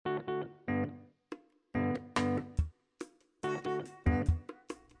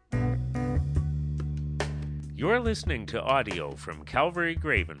You're listening to audio from Calvary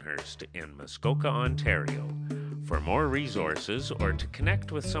Gravenhurst in Muskoka, Ontario. For more resources or to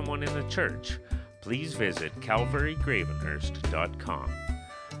connect with someone in the church, please visit calvarygravenhurst.com.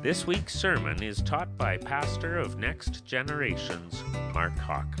 This week's sermon is taught by pastor of Next Generations, Mark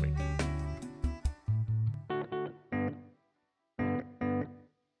Hockley.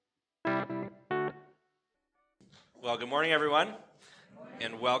 Well, good morning, everyone,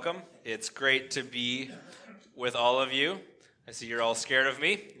 and welcome. It's great to be with all of you. I see you're all scared of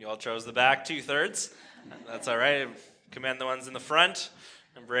me. You all chose the back 2/3. That's all right. I commend the ones in the front.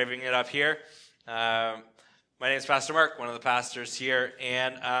 I'm braving it up here. My name is Pastor Mark, one of the pastors here.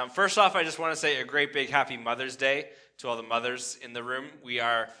 And first off, I just want to say a great big happy Mother's Day to all the mothers in the room. We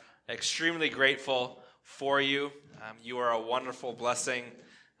are extremely grateful for you. You are a wonderful blessing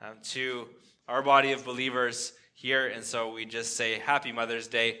to our body of believers here, and so we just say happy Mother's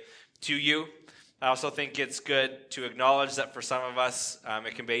Day to you. I also think it's good to acknowledge that for some of us,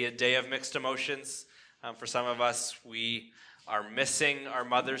 it can be a day of mixed emotions. For some of us, we are missing our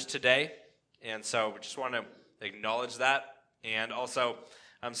mothers today, and so we just want to acknowledge that. And also,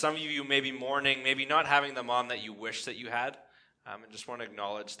 some of you may be mourning, maybe not having the mom that you wish that you had, and just want to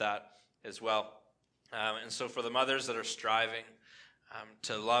acknowledge that as well. And so for the mothers that are striving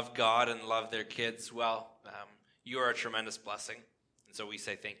to love God and love their kids, well, you are a tremendous blessing, and so we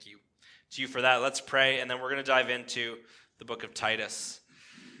say thank you to you for that. Let's pray, and then we're going to dive into the book of Titus.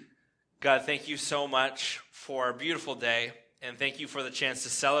 God, thank you so much for a beautiful day, and thank you for the chance to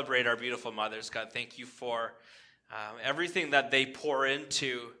celebrate our beautiful mothers. God, thank you for everything that they pour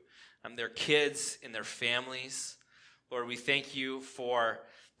into their kids and their families. Lord, we thank you for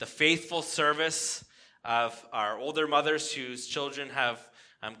the faithful service of our older mothers whose children have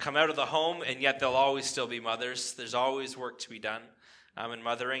come out of the home, and yet they'll always still be mothers. There's always work to be done in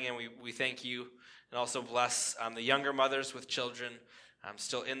mothering, and we thank you and also bless the younger mothers with children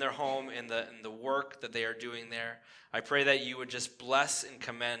still in their home, in the work that they are doing there. I pray that you would just bless and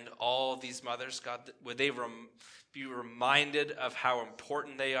commend all these mothers. God, would they be reminded of how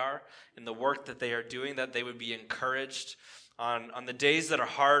important they are in the work that they are doing, that they would be encouraged on the days that are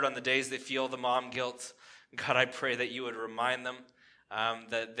hard, on the days they feel the mom guilt. God, I pray that you would remind them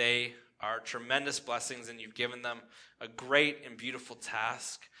that they are tremendous blessings and you've given them a great and beautiful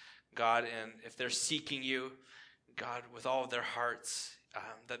task, God. And if they're seeking you, God, with all of their hearts,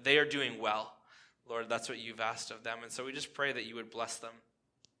 that they are doing well. Lord, that's what you've asked of them. And so we just pray that you would bless them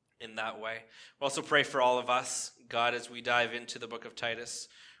in that way. We also pray for all of us, God, as we dive into the book of Titus.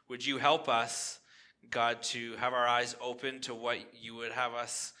 Would you help us, God, to have our eyes open to what you would have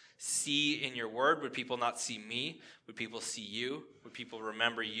us see in your word? Would people not see me? Would people see you? Would people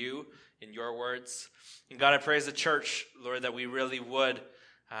remember you in your words? And God, I pray as a church, Lord, that we really would,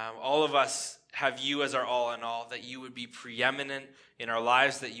 all of us, have you as our all in all, that you would be preeminent in our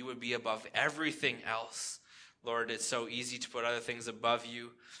lives, that you would be above everything else. Lord, it's so easy to put other things above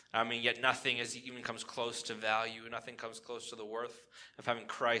you. Yet nothing even comes close to value. Nothing comes close to the worth of having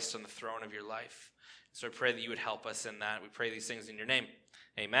Christ on the throne of your life. So I pray that you would help us in that. We pray these things in your name.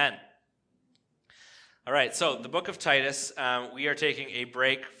 Amen. All right, so the book of Titus, we are taking a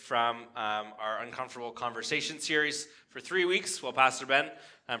break from our Uncomfortable Conversation series for 3 weeks while Pastor Ben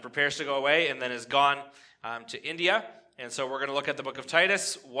prepares to go away and then is gone to India. And so we're going to look at the book of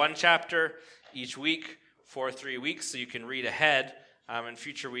Titus, one chapter each week for 3 weeks, so you can read ahead in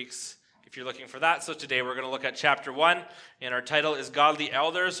future weeks if you're looking for that. So today we're going to look at chapter 1, and our title is Godly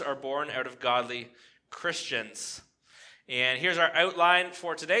Elders Are Born Out of Godly Christians. And here's our outline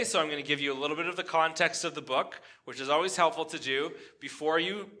for today. So I'm going to give you a little bit of the context of the book, which is always helpful to do. Before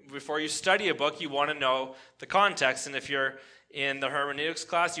you study a book, you want to know the context. And if you're in the hermeneutics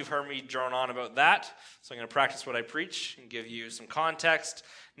class, you've heard me drone on about that. So I'm going to practice what I preach and give you some context.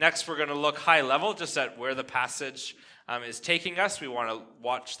 Next, we're going to look high level, just at where the passage is taking us. We want to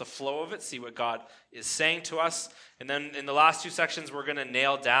watch the flow of it, see what God is saying to us. And then in the last 2 sections, we're going to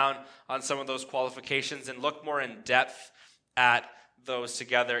nail down on some of those qualifications and look more in depth at those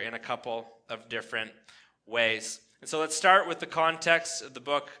together in a couple of different ways. And so let's start with the context of the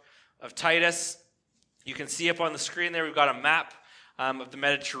book of Titus. You can see up on the screen there, we've got a map of the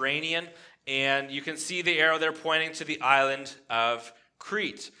Mediterranean, and you can see the arrow there pointing to the island of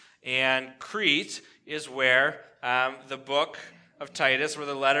Crete. And Crete is where the book of Titus, where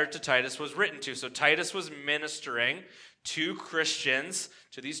the letter to Titus was written to. So Titus was ministering to Christians,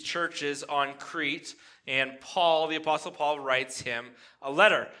 to these churches on Crete, and Paul, the Apostle Paul, writes him a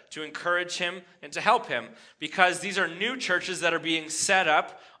letter to encourage him and to help him, because these are new churches that are being set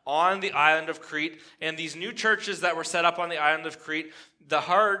up on the island of Crete. And these new churches that were set up on the island of Crete,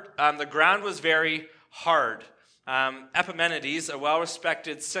 the ground was very hard. Epimenides, a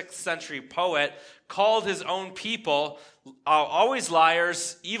well-respected 6th century poet, called his own people always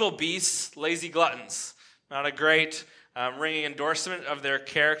liars, evil beasts, lazy gluttons. Not a great ringing endorsement of their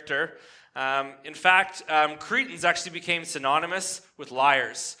character. In fact, Cretans actually became synonymous with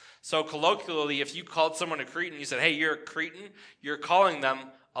liars. So colloquially, if you called someone a Cretan, you said, hey, you're a Cretan, you're calling them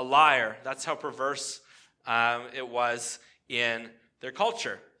a liar. That's how perverse it was in their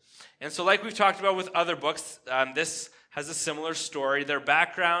culture. And so like we've talked about with other books, this has a similar story. Their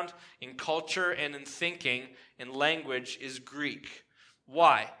background in culture and in thinking and language is Greek.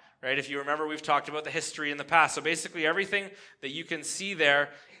 Why? Right? If you remember, we've talked about the history in the past. So basically everything that you can see there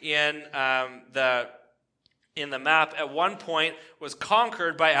in the map at one point was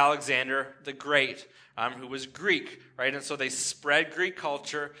conquered by Alexander the Great, who was Greek, right? And so they spread Greek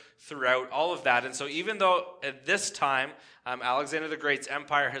culture throughout all of that. And so even though at this time Alexander the Great's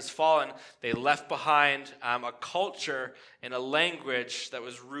empire has fallen, they left behind a culture and a language that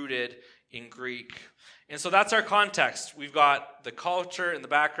was rooted in Greek. And so that's our context. We've got the culture in the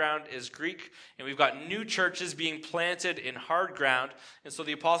background is Greek, and we've got new churches being planted in hard ground. And so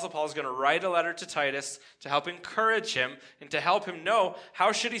the Apostle Paul is going to write a letter to Titus to help encourage him and to help him know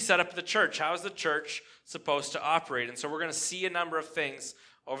how should he set up the church? How is the church supposed to operate? And so we're going to see a number of things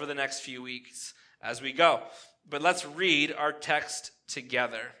over the next few weeks as we go. But let's read our text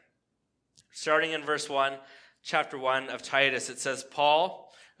together. Starting in verse 1, chapter 1 of Titus, it says, Paul,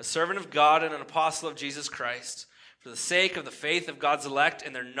 a servant of God and an apostle of Jesus Christ, for the sake of the faith of God's elect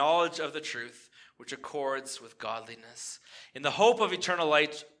and their knowledge of the truth, which accords with godliness, in the hope of eternal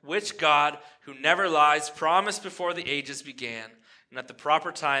life, which God, who never lies, promised before the ages began, and at the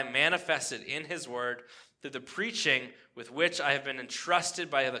proper time manifested in his word, through the preaching with which I have been entrusted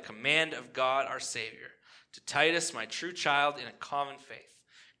by the command of God our Savior, to Titus, my true child in a common faith.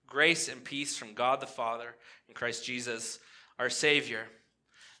 Grace and peace from God the Father and Christ Jesus, our Savior.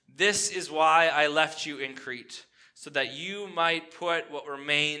 This is why I left you in Crete, so that you might put what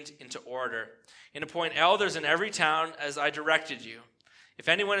remained into order, and appoint elders in every town as I directed you. If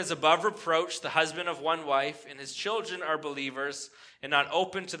anyone is above reproach, the husband of one wife, and his children are believers, and not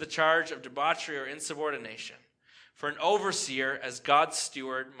open to the charge of debauchery or insubordination. For an overseer, as God's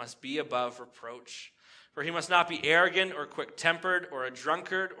steward, must be above reproach. For he must not be arrogant or quick-tempered or a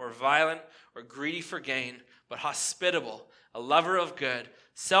drunkard or violent or greedy for gain, but hospitable, a lover of good,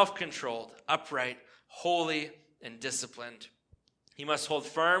 self-controlled, upright, holy, and disciplined. He must hold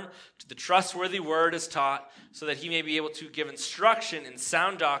firm to the trustworthy word as taught, so that he may be able to give instruction in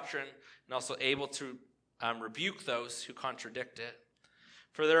sound doctrine and also able to rebuke those who contradict it.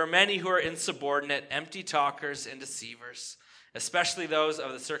 For there are many who are insubordinate, empty talkers, and deceivers, especially those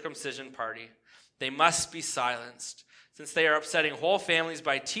of the circumcision party. They must be silenced, since they are upsetting whole families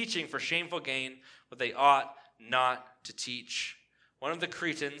by teaching for shameful gain what they ought not to teach. One of the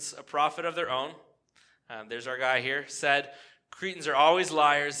Cretans, a prophet of their own, there's our guy here, said, Cretans are always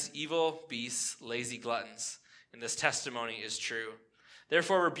liars, evil beasts, lazy gluttons. And this testimony is true.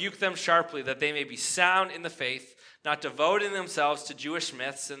 Therefore rebuke them sharply, that they may be sound in the faith, not devoting themselves to Jewish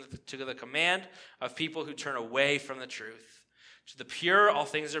myths and to the command of people who turn away from the truth. To the pure, all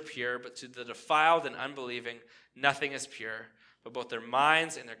things are pure, but to the defiled and unbelieving, nothing is pure. But both their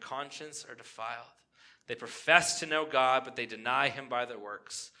minds and their conscience are defiled. They profess to know God, but they deny him by their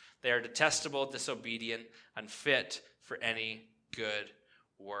works. They are detestable, disobedient, unfit for any good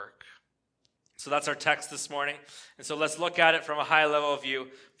work. So that's our text this morning. And so let's look at it from a high level view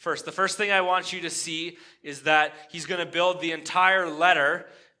first. The first thing I want you to see is that he's going to build the entire letter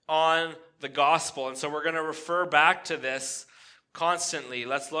on the gospel. And so we're going to refer back to this constantly.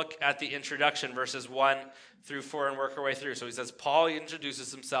 Let's look at the introduction, verses 1 through 4, and work our way through. So he says, Paul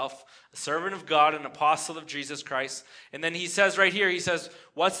introduces himself, a servant of God, an apostle of Jesus Christ. And then he says right here, he says,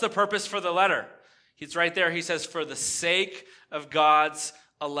 what's the purpose for the letter? He's right there. He says, for the sake of God's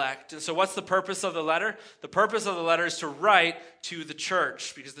elect. And so what's the purpose of the letter? The purpose of the letter is to write to the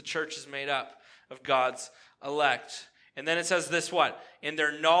church, because the church is made up of God's elect. And then it says this, what? In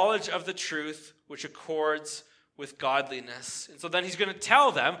their knowledge of the truth, which accords with godliness. And so then he's going to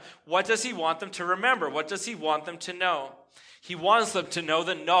tell them, what does he want them to remember? What does he want them to know? He wants them to know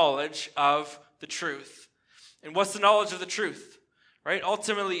the knowledge of the truth. And what's the knowledge of the truth? Right?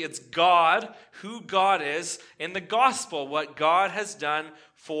 Ultimately, it's God, who God is, and the gospel, what God has done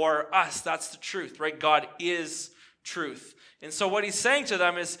for us. That's the truth, right? God is truth. And so what he's saying to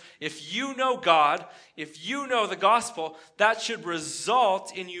them is, if you know God, if you know the gospel, that should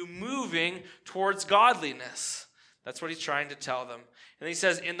result in you moving towards godliness. That's what he's trying to tell them. And he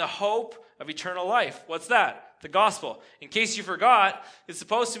says, in the hope of eternal life. What's that? The gospel. In case you forgot, it's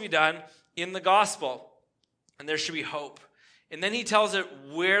supposed to be done in the gospel, and there should be hope. And then he tells it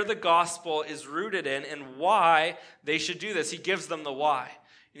where the gospel is rooted in and why they should do this. He gives them the why.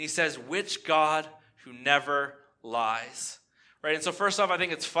 And he says, which God who never lies. Right? And so first off, I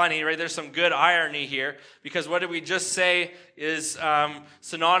think it's funny, right? There's some good irony here, because what did we just say is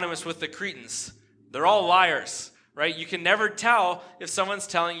synonymous with the Cretans? They're all liars, right? You can never tell if someone's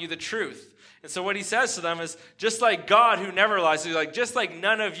telling you the truth. And so what he says to them is, just like God who never lies, he's like, just like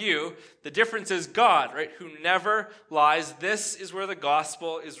none of you, the difference is God, right? Who never lies. This is where the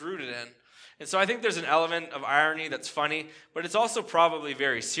gospel is rooted in. And so I think there's an element of irony that's funny, but it's also probably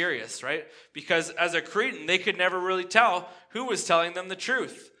very serious, right? Because as a Cretan, they could never really tell who was telling them the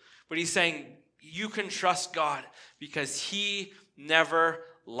truth. But he's saying, you can trust God because he never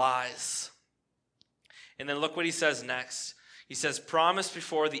lies. And then look what he says next. He says, promised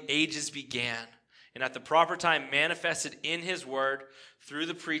before the ages began, and at the proper time manifested in his word through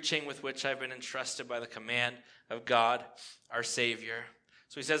the preaching with which I've been entrusted by the command of God, our Savior.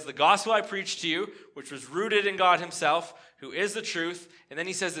 So he says, the gospel I preached to you, which was rooted in God himself, who is the truth. And then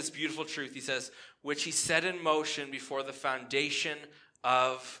he says this beautiful truth. He says, which he set in motion before the foundation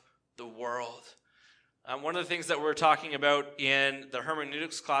of the world. One of the things that we're talking about in the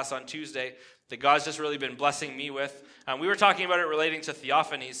hermeneutics class on Tuesday that God's just really been blessing me with, we were talking about it relating to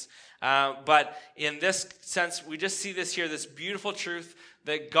theophanies. But in this sense, we just see this here, this beautiful truth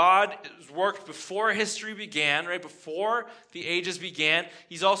that God worked before history began, right? Before the ages began.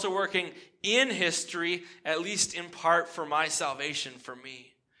 He's also working in history, at least in part, for my salvation, for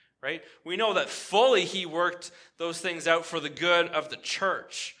me, right? We know that fully he worked those things out for the good of the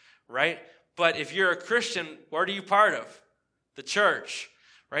church, right? But if you're a Christian, what are you part of? The church,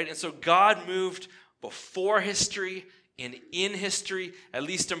 right? And so God moved before history and in history, at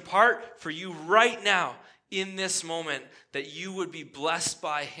least in part, for you right now, in this moment, that you would be blessed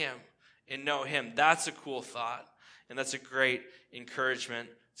by him and know him. That's a cool thought, and that's a great encouragement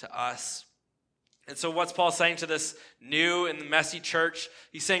to us. And so what's Paul saying to this new and messy church?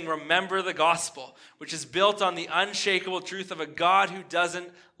 He's saying, remember the gospel, which is built on the unshakable truth of a God who doesn't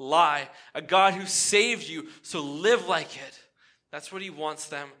lie, a God who saved you, so live like it. That's what he wants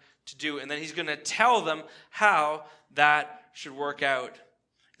them to do. And then he's going to tell them how that should work out.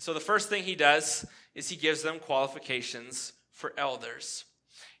 So the first thing he does is he gives them qualifications for elders.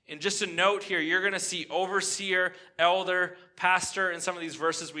 And just a note here, you're going to see overseer, elder, pastor in some of these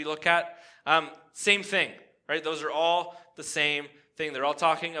verses we look at. Same thing, right? Those are all the same thing. They're all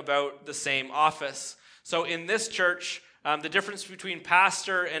talking about the same office. So in this church, the difference between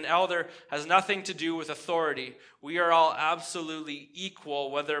pastor and elder has nothing to do with authority. We are all absolutely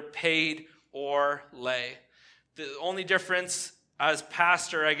equal, whether paid or lay. The only difference as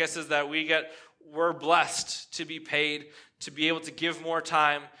pastor, I guess, is that we're blessed to be paid, to be able to give more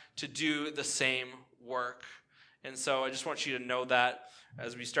time to do the same work. And so I just want you to know that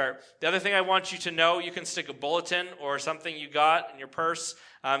as we start. The other thing I want you to know, you can stick a bulletin or something you got in your purse.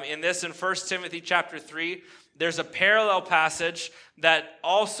 In 1 Timothy chapter 3, there's a parallel passage that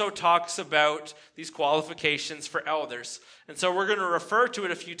also talks about these qualifications for elders. And so we're going to refer to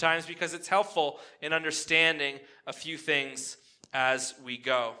it a few times because it's helpful in understanding a few things as we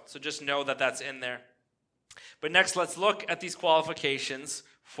go. So just know that that's in there. But next, let's look at these qualifications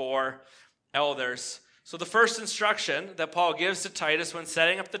for elders. So the first instruction that Paul gives to Titus when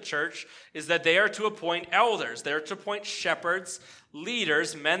setting up the church is that they are to appoint elders. They are to appoint shepherds,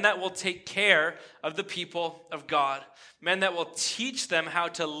 leaders, men that will take care of the people of God, men that will teach them how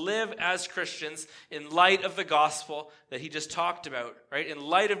to live as Christians in light of the gospel that he just talked about, right? In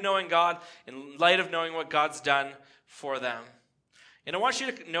light of knowing God, in light of knowing what God's done for them. And I want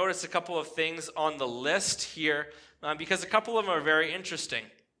you to notice a couple of things on the list here because a couple of them are very interesting.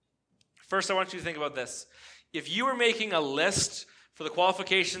 First, I want you to think about this. If you were making a list for the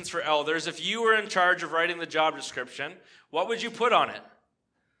qualifications for elders, if you were in charge of writing the job description, what would you put on it?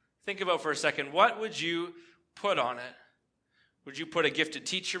 Think about for a second. What would you put on it? Would you put a gifted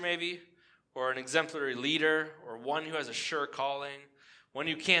teacher maybe? Or an exemplary leader? Or one who has a sure calling? One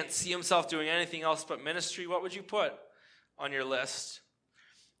who can't see himself doing anything else but ministry? What would you put on your list?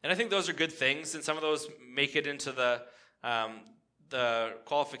 And I think those are good things, and some of those make it into the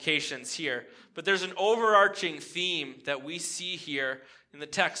qualifications here. But there's an overarching theme that we see here in the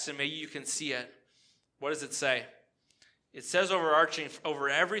text, and maybe you can see it. What does it say? It says overarching, over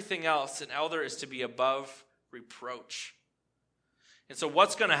everything else, an elder is to be above reproach. And so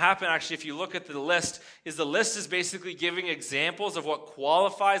what's going to happen, actually, if you look at the list is basically giving examples of what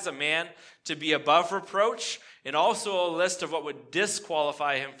qualifies a man to be above reproach, and also a list of what would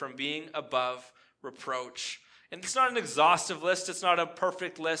disqualify him from being above reproach. And it's not an exhaustive list. It's not a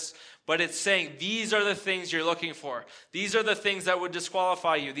perfect list. But it's saying these are the things you're looking for. These are the things that would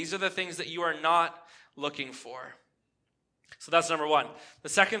disqualify you. These are the things that you are not looking for. So that's number one. The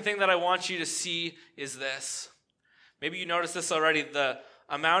second thing that I want you to see is this. Maybe you noticed this already. The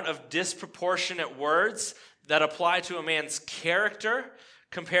amount of disproportionate words that apply to a man's character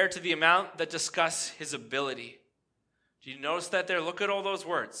compared to the amount that discuss his ability. Do you notice that there? Look at all those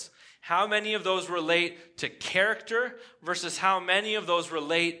words. How many of those relate to character versus how many of those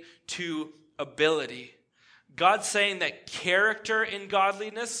relate to ability? God's saying that character in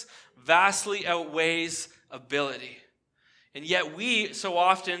godliness vastly outweighs ability. And yet we, so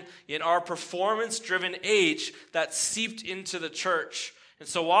often, in our performance-driven age, that's seeped into the church. And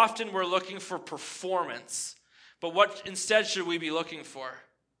so often we're looking for performance. But what instead should we be looking for?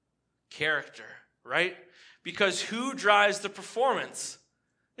 Character, right? Because who drives the performance?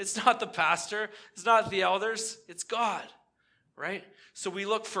 It's not the pastor. It's not the elders. It's God, right? So we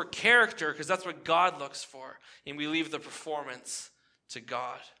look for character because that's what God looks for. And we leave the performance to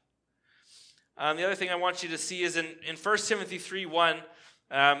God. The other thing I want you to see is in 1 Timothy 3:1,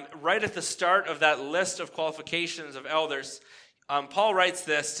 right at the start of that list of qualifications of elders, Paul writes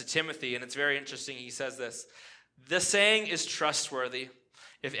this to Timothy, and it's very interesting. He says this, "This saying is trustworthy.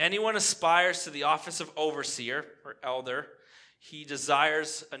 If anyone aspires to the office of overseer or elder, he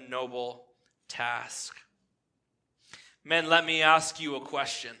desires a noble task." Men, let me ask you a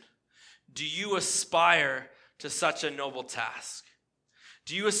question. Do you aspire to such a noble task?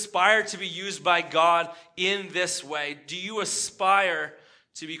 Do you aspire to be used by God in this way? Do you aspire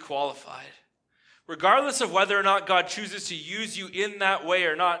to be qualified? Regardless of whether or not God chooses to use you in that way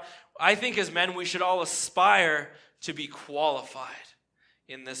or not, I think as men we should all aspire to be qualified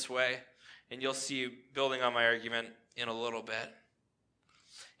in this way. And you'll see, building on my argument in a little bit.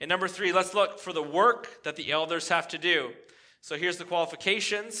 And number 3, let's look for the work that the elders have to do. So here's the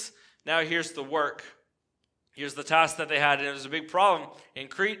qualifications. Now here's the work. Here's the task that they had, and it was a big problem in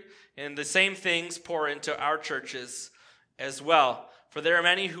Crete, and the same things pour into our churches as well. For there are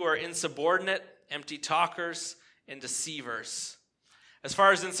many who are insubordinate, empty talkers, and deceivers. As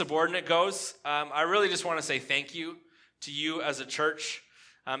far as insubordinate goes, I really just want to say thank you to you as a church,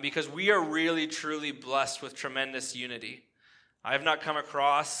 because we are really, truly blessed with tremendous unity. I have not come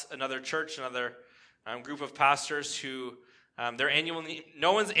across another church, another group of pastors who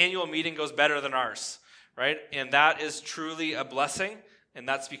no one's annual meeting goes better than ours. Right? And that is truly a blessing, and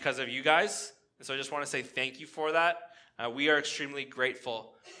that's because of you guys. And so I just want to say thank you for that. We are extremely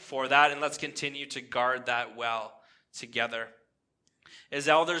grateful for that, and let's continue to guard that well together. As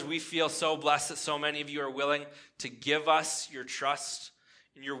elders, we feel so blessed that so many of you are willing to give us your trust,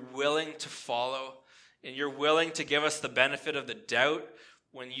 and you're willing to follow, and you're willing to give us the benefit of the doubt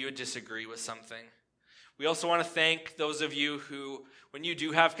when you disagree with something. We also want to thank those of you who, when you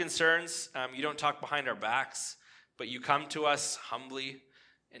do have concerns, you don't talk behind our backs, but you come to us humbly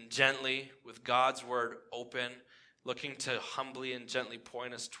and gently with God's word open, looking to humbly and gently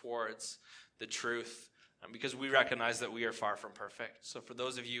point us towards the truth, because we recognize that we are far from perfect. So for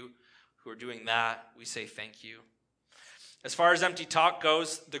those of you who are doing that, we say thank you. As far as empty talk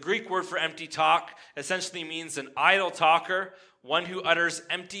goes, the Greek word for empty talk essentially means an idle talker, one who utters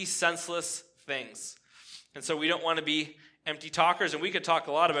empty, senseless things. And so we don't want to be empty talkers, and we could talk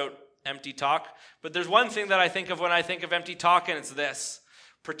a lot about empty talk, but there's one thing that I think of when I think of empty talk, and it's this: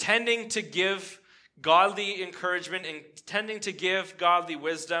 pretending to give godly encouragement and tending to give godly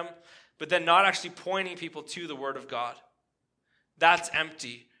wisdom, but then not actually pointing people to the Word of God. That's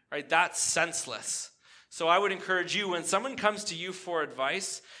empty, right? That's senseless. So I would encourage you, when someone comes to you for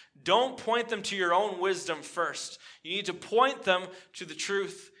advice, don't point them to your own wisdom first. You need to point them to the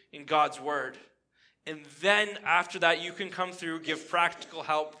truth in God's Word. And then after that, you can come through, give practical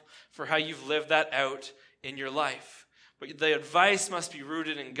help for how you've lived that out in your life. But the advice must be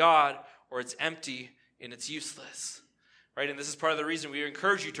rooted in God, or it's empty and it's useless. Right? And this is part of the reason we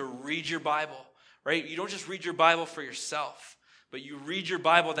encourage you to read your Bible. Right? You don't just read your Bible for yourself, but you read your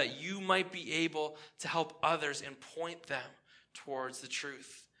Bible that you might be able to help others and point them towards the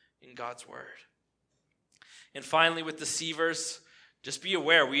truth in God's Word. And finally, with deceivers, just be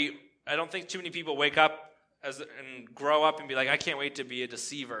aware. I don't think too many people wake up and grow up and be like, I can't wait to be a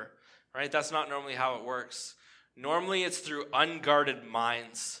deceiver, right? That's not normally how it works. Normally, it's through unguarded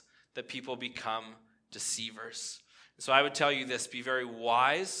minds that people become deceivers. So I would tell you this: be very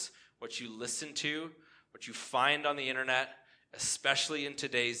wise what you listen to, what you find on the internet, especially in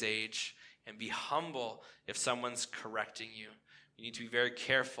today's age, and be humble if someone's correcting you. You need to be very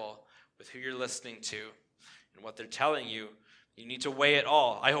careful with who you're listening to and what they're telling you. You need to weigh it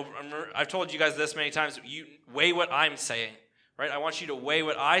all. I've told you guys this many times. You weigh what I'm saying, right? I want you to weigh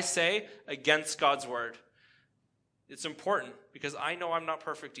what I say against God's word. It's important because I know I'm not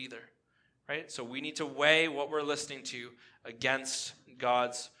perfect either, right? So we need to weigh what we're listening to against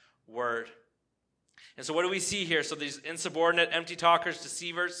God's word. And so what do we see here? So these insubordinate, empty talkers,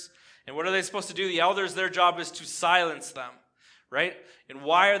 deceivers, and what are they supposed to do? The elders, their job is to silence them, right? And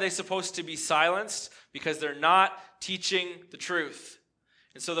why are they supposed to be silenced? Because they're not teaching the truth.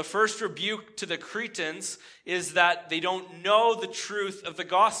 And so the first rebuke to the Cretans is that they don't know the truth of the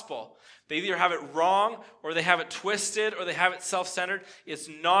gospel. They either have it wrong, or they have it twisted, or they have it self-centered. It's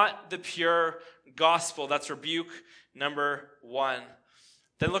not the pure gospel. That's rebuke number 1.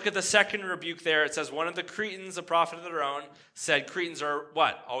 Then look at the second rebuke there. It says, one of the Cretans, a prophet of their own, said Cretans are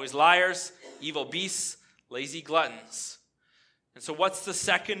what? Always liars, evil beasts, lazy gluttons. And so what's the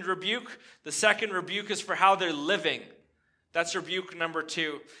second rebuke? The second rebuke is for how they're living. That's rebuke number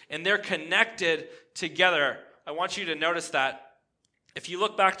 2. And they're connected together. I want you to notice that. If you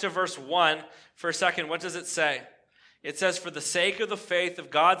look back to verse 1 for a second, what does it say? It says, for the sake of the faith of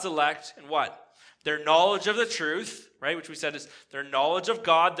God's elect, and what? Their knowledge of the truth, right, which we said is their knowledge of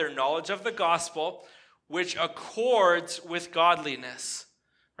God, their knowledge of the gospel, which accords with godliness,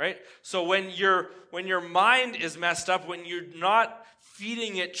 right? So when your mind is messed up, when you're not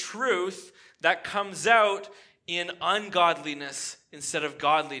feeding it truth, that comes out in ungodliness instead of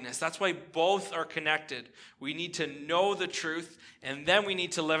godliness. That's why both are connected. We need to know the truth, and then we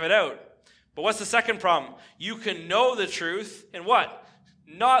need to live it out. But what's the second problem? You can know the truth and what?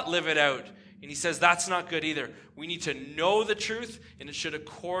 Not live it out. And he says that's not good either. We need to know the truth, and it should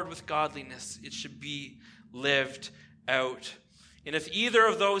accord with godliness. It should be lived out. And if either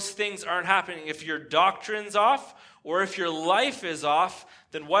of those things aren't happening, if your doctrine's off or if your life is off,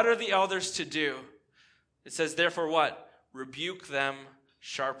 then what are the elders to do? It says, therefore what? Rebuke them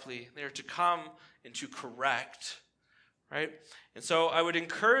sharply. They are to come and to correct, right? And so I would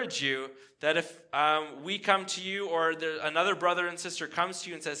encourage you that if we come to you, or another brother and sister comes to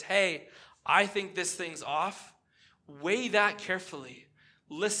you and says, hey, I think this thing's off, weigh that carefully.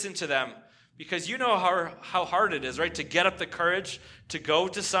 Listen to them. Because you know how hard it is, right? To get up the courage to go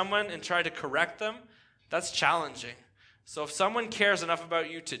to someone and try to correct them. That's challenging. So if someone cares enough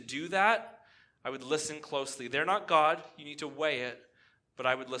about you to do that, I would listen closely. They're not God. You need to weigh it. But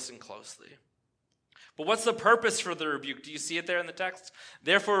I would listen closely. But what's the purpose for the rebuke? Do you see it there in the text?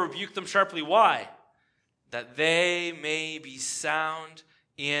 Therefore rebuke them sharply. Why? That they may be sound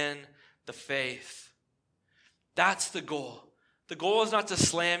in the faith. That's the goal. The goal is not to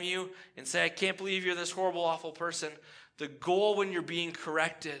slam you and say, I can't believe you're this horrible, awful person. The goal when you're being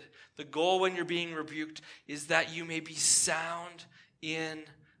corrected, the goal when you're being rebuked, is that you may be sound in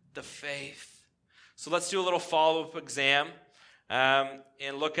the faith. So let's do a little follow-up exam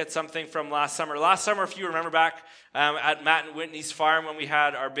and look at something from last summer. Last summer, if you remember back at Matt and Whitney's farm when we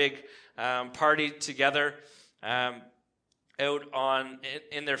had our big party together, out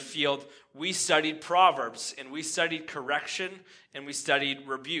in their field, we studied Proverbs, and we studied correction, and we studied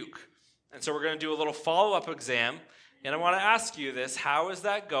rebuke. And so we're going to do a little follow-up exam, and I want to ask you this: how is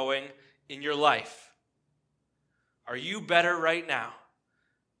that going in your life? Are you better right now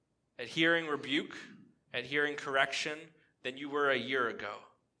at hearing rebuke, at hearing correction, than you were a year ago?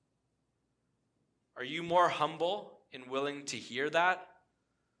 Are you more humble and willing to hear that?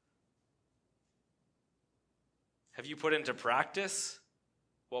 Have you put into practice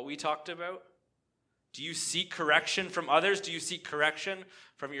what we talked about? Do you seek correction from others? Do you seek correction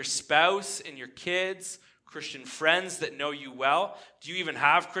from your spouse and your kids, Christian friends that know you well? Do you even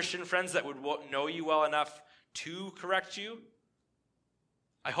have Christian friends that would know you well enough to correct you?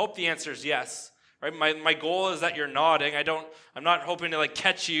 I hope the answer is yes. Right? My goal is that you're nodding. I'm not hoping to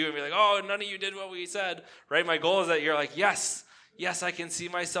catch you and be like, oh, none of you did what we said. Right? My goal is that you're like, yes, I can see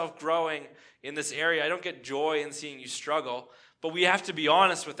myself growing in this area. I don't get joy in seeing you struggle, but we have to be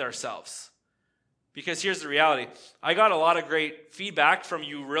honest with ourselves. Because here's the reality. I got a lot of great feedback from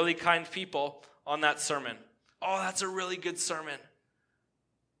you really kind people on that sermon. Oh, that's a really good sermon.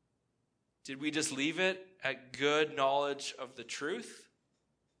 Did we just leave it at good knowledge of the truth?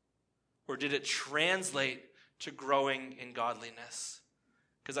 Or did it translate to growing in godliness?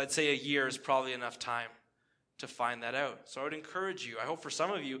 Because I'd say a year is probably enough time to find that out. So I would encourage you, I hope for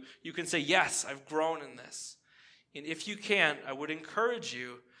some of you, you can say, yes, I've grown in this. And if you can, I would encourage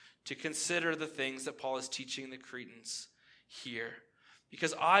you to consider the things that Paul is teaching the Cretans here.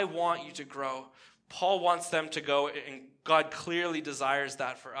 Because I want you to grow. Paul wants them to go, and God clearly desires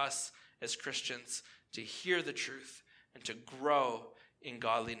that for us as Christians, to hear the truth and to grow in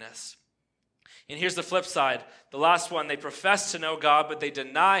godliness. And here's the flip side. The last one, they profess to know God, but they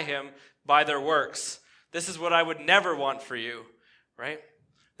deny him by their works. This is what I would never want for you, right?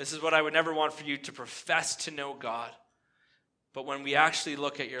 This is what I would never want for you, to profess to know God. But when we actually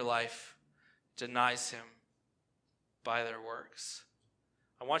look at your life, denies him by their works.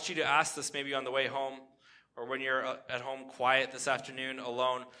 I want you to ask this maybe on the way home, or when you're at home quiet this afternoon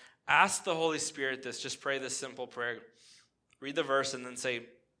alone. Ask the Holy Spirit this. Just pray this simple prayer. Read the verse and then say,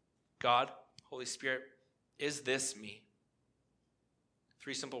 God, Holy Spirit, is this me?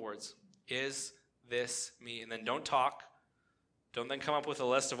 3 simple words. Is this me? And then don't talk. Don't then come up with a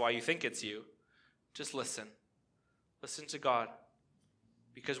list of why you think it's you. Just listen. Listen to God.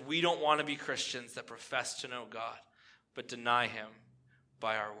 Because we don't want to be Christians that profess to know God, but deny him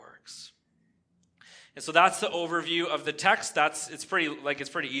by our works. And so that's the overview of the text. It's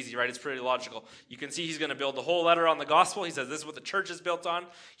pretty easy, right? It's pretty logical. You can see he's going to build the whole letter on the gospel. He says this is what the church is built on.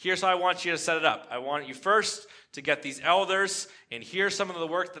 Here's how I want you to set it up. I want you first to get these elders, and here's some of the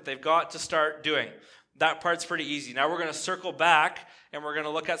work that they've got to start doing. That part's pretty easy. Now we're going to circle back, and we're going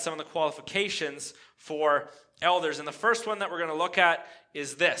to look at some of the qualifications for elders. And the first one that we're going to look at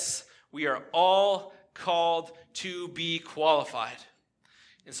is this. We are all called to be qualified.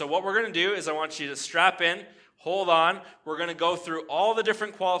 And so what we're going to do is I want you to strap in, hold on. We're going to go through all the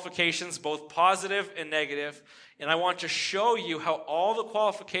different qualifications, both positive and negative. And I want to show you how all the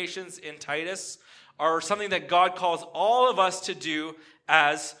qualifications in Titus are something that God calls all of us to do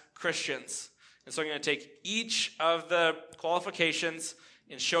as Christians. And so I'm going to take each of the qualifications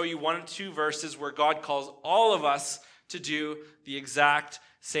and show you 1 or 2 verses where God calls all of us to do the exact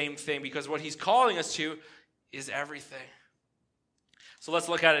same thing, because what he's calling us to is everything. So let's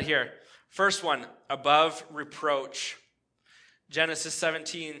look at it here. First one, above reproach. Genesis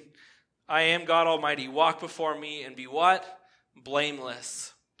 17, I am God Almighty. Walk before me and be what?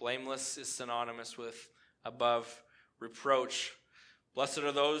 Blameless. Blameless is synonymous with above reproach. Blessed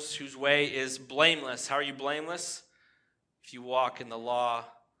are those whose way is blameless. How are you blameless? If you walk in the law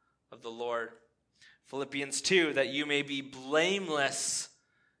of the Lord. Philippians 2, that you may be blameless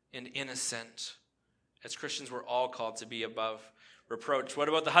and innocent. As Christians, we're all called to be above reproach. What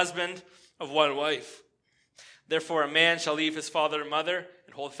about the husband of one wife? Therefore, a man shall leave his father and mother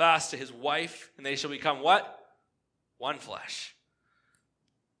and hold fast to his wife, and they shall become what? One flesh.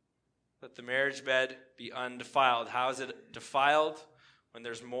 Let the marriage bed be undefiled. How is it defiled? When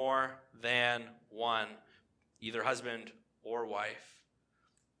there's more than one, either husband or wife.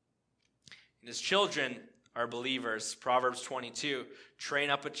 And his children are believers. Proverbs 22, train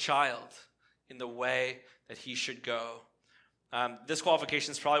up a child in the way that he should go. This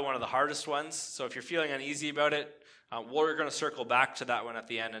qualification is probably one of the hardest ones, so if you're feeling uneasy about it, we're going to circle back to that one at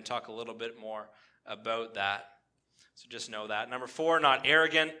the end and talk a little bit more about that. So just know that. Number 4, not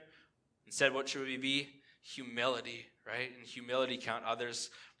arrogant. Instead, what should we be? Humility, right? In humility, count others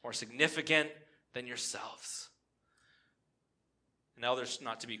more significant than yourselves. And elders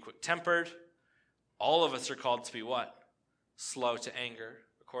not to be quick-tempered. All of us are called to be what? Slow to anger,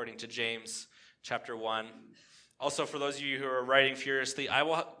 according to James chapter 1. Also, for those of you who are writing furiously, I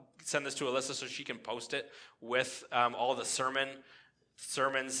will send this to Alyssa so she can post it with all the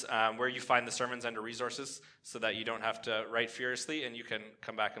sermons, where you find the sermons under resources, so that you don't have to write furiously, and you can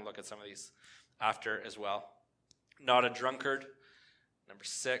come back and look at some of these after as well. Not a drunkard. Number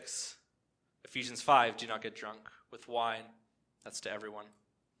 6, Ephesians 5, do not get drunk with wine. That's to everyone.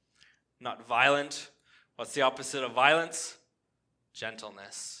 Not violent. What's the opposite of violence?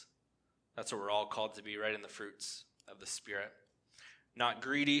 Gentleness. That's what we're all called to be, right in the fruits of the Spirit. Not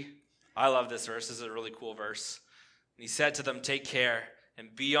greedy. I love this verse. This is a really cool verse. And he said to them, take care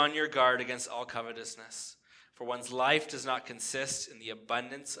and be on your guard against all covetousness, for one's life does not consist in the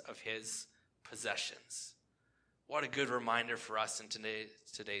abundance of his possessions. What a good reminder for us in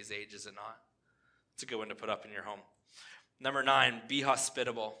today's age, is it not? It's a good one to put up in your home. Number 9, be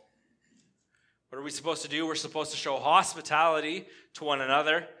hospitable. What are we supposed to do? We're supposed to show hospitality to one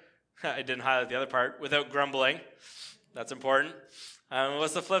another. I didn't highlight the other part. Without grumbling. That's important.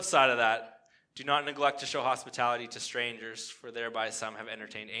 What's the flip side of that? Do not neglect to show hospitality to strangers, for thereby some have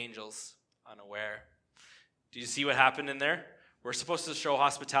entertained angels unaware. Do you see what happened in there? We're supposed to show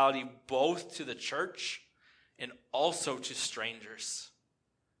hospitality both to the church and also to strangers.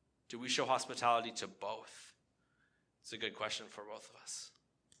 Do we show hospitality to both? It's a good question for both of us.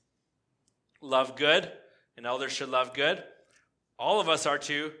 Love good, and elders should love good. All of us are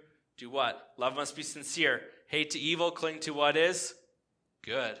to do what? Love must be sincere. Hate to evil, cling to what is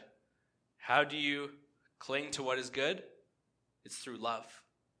good. How do you cling to what is good? It's through love.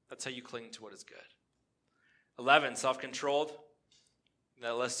 That's how you cling to what is good. 11, self-controlled.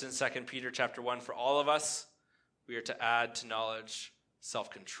 That list in 2 Peter chapter 1, for all of us, we are to add to knowledge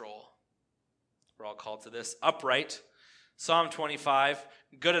self-control. We're all called to this. Upright. Psalm 25,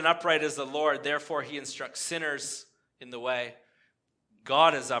 good and upright is the Lord, therefore he instructs sinners in the way.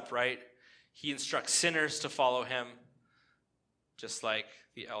 God is upright. He instructs sinners to follow him, just like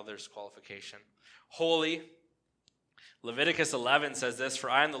the elders' qualification. Holy. Leviticus 11 says this,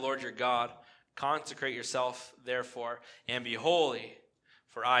 for I am the Lord your God. Consecrate yourself, therefore, and be holy,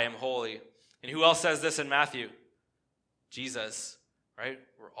 for I am holy. And who else says this in Matthew? Jesus, right?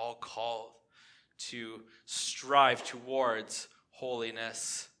 We're all called to strive towards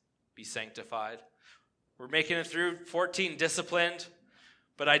holiness, be sanctified. We're making it through 14, disciplined,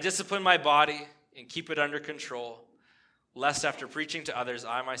 but I discipline my body and keep it under control, lest after preaching to others,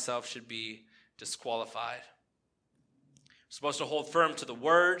 I myself should be disqualified. We're supposed to hold firm to the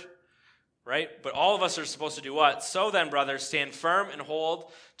word, right? But all of us are supposed to do what? So then, brothers, stand firm and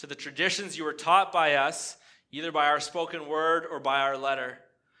hold to the traditions you were taught by us, either by our spoken word or by our letter.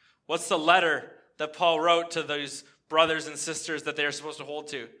 What's the letter that Paul wrote to those brothers and sisters that they are supposed to hold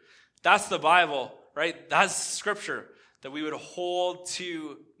to? That's the Bible, right? That's scripture, that we would hold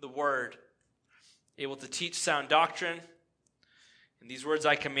to the word, able to teach sound doctrine. And these words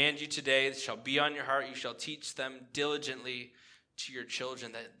I command you today shall be on your heart. You shall teach them diligently to your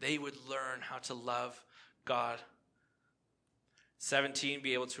children, that they would learn how to love God. 17,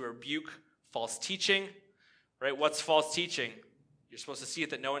 be able to rebuke false teaching, right? What's false teaching? You're supposed to see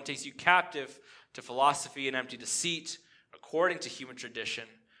it that no one takes you captive to philosophy and empty deceit, according to human tradition,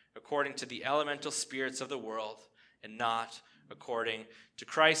 according to the elemental spirits of the world, and not according to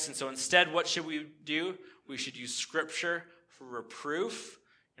Christ. And so instead, what should we do? We should use Scripture for reproof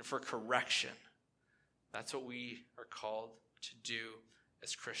and for correction. That's what we are called to do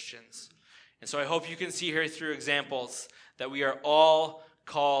as Christians. And so I hope you can see here through examples that we are all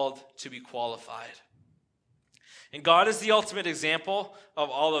called to be qualified. And God is the ultimate example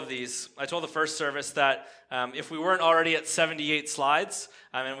of all of these. I told the first service that if we weren't already at 78 slides,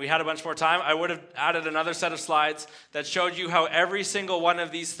 and we had a bunch more time, I would have added another set of slides that showed you how every single one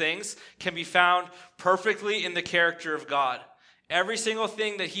of these things can be found perfectly in the character of God. Every single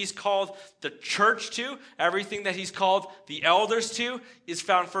thing that he's called the church to, everything that he's called the elders to, is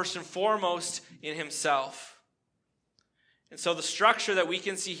found first and foremost in himself. And so the structure that we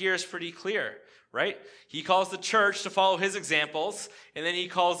can see here is pretty clear, right? He calls the church to follow his examples, and then he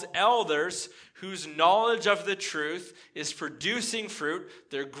calls elders whose knowledge of the truth is producing fruit.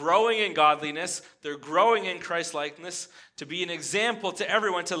 They're growing in godliness. They're growing in Christ-likeness to be an example to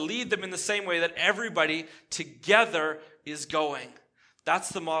everyone, to lead them in the same way that everybody together is going. That's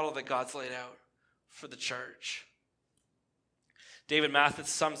the model that God's laid out for the church. David Mathis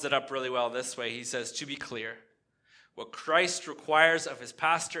sums it up really well this way. He says, to be clear, what Christ requires of his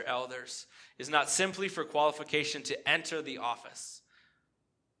pastor elders is not simply for qualification to enter the office.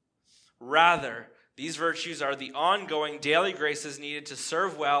 Rather, these virtues are the ongoing daily graces needed to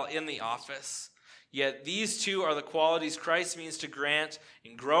serve well in the office. Yet these two are the qualities Christ means to grant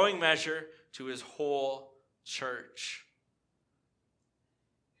in growing measure to his whole church.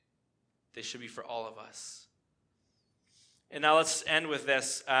 They should be for all of us. And now let's end with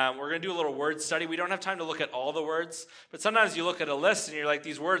this. We're going to do a little word study. We don't have time to look at all the words, but sometimes you look at a list and you're like,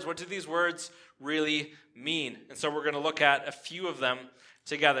 these words, what do these words really mean? And so we're going to look at a few of them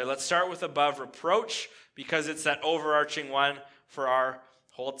together. Let's start with above reproach, because it's that overarching one for our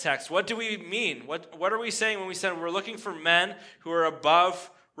whole text. What do we mean? What are we saying when we said we're looking for men who are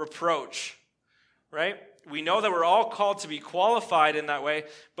above reproach, right? We know that we're all called to be qualified in that way,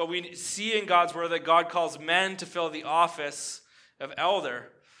 but we see in God's word that God calls men to fill the office of elder.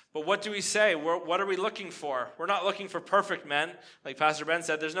 But what do we say? What are we looking for? We're not looking for perfect men. Like Pastor Ben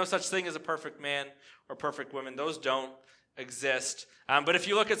said, there's no such thing as a perfect man or perfect woman. Those don't exist. But if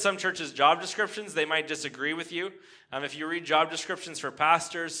you look at some churches' job descriptions, they might disagree with you. If you read job descriptions for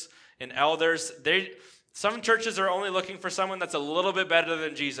pastors and elders, some churches are only looking for someone that's a little bit better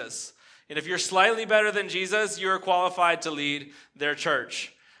than Jesus. And if you're slightly better than Jesus, you're qualified to lead their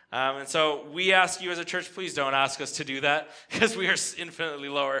church. And so we ask you as a church, please don't ask us to do that, because we are infinitely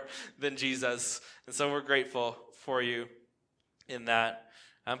lower than Jesus. And so we're grateful for you in that.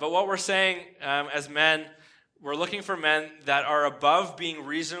 But what we're saying as men, we're looking for men that are above being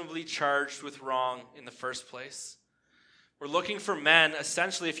reasonably charged with wrong in the first place. We're looking for men,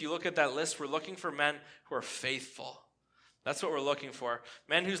 essentially, if you look at that list, we're looking for men who are faithful. That's what we're looking for.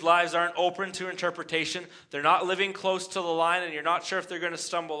 Men whose lives aren't open to interpretation. They're not living close to the line, and you're not sure if they're going to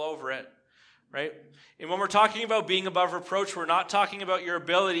stumble over it, right? And when we're talking about being above reproach, we're not talking about your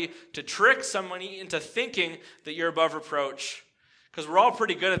ability to trick somebody into thinking that you're above reproach. Because we're all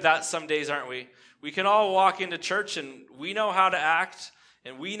pretty good at that some days, aren't we? We can all walk into church and we know how to act,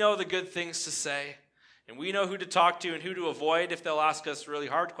 and we know the good things to say, and we know who to talk to and who to avoid if they'll ask us really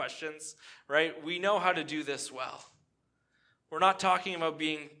hard questions, right? We know how to do this well. We're not talking about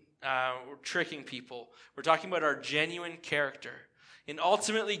tricking people. We're talking about our genuine character. And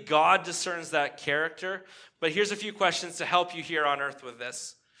ultimately, God discerns that character. But here's a few questions to help you here on earth with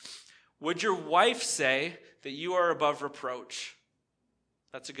this. Would your wife say that you are above reproach?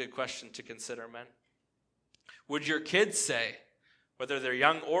 That's a good question to consider, men. Would your kids say, whether they're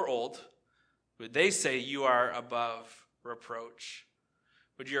young or old, would they say you are above reproach?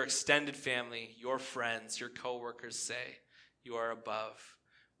 Would your extended family, your friends, your coworkers say you are above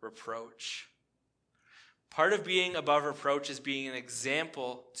reproach? Part of being above reproach is being an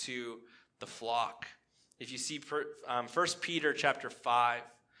example to the flock. If you see 1 Peter chapter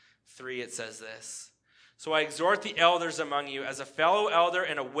 5:3, it says this. So I exhort the elders among you as a fellow elder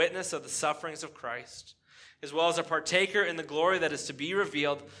and a witness of the sufferings of Christ, as well as a partaker in the glory that is to be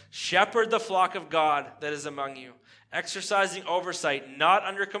revealed. Shepherd the flock of God that is among you, exercising oversight, not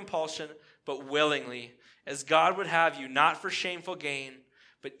under compulsion, but willingly, as God would have you, not for shameful gain,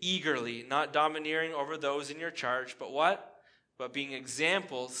 but eagerly, not domineering over those in your charge, but what? But being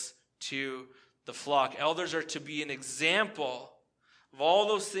examples to the flock. Elders are to be an example of all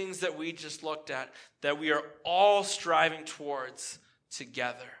those things that we just looked at, that we are all striving towards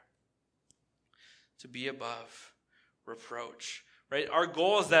together. To be above reproach, right? Our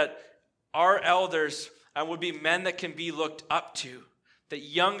goal is that our elders would be men that can be looked up to, that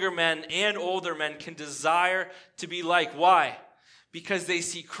younger men and older men can desire to be like. Why? Because they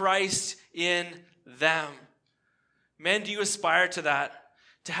see Christ in them. Men, do you aspire to that?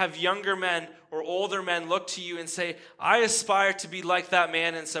 To have younger men or older men look to you and say, I aspire to be like that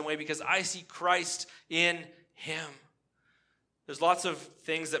man in some way because I see Christ in him. There's lots of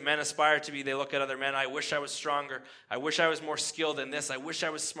things that men aspire to be. They look at other men. I wish I was stronger. I wish I was more skilled in this. I wish I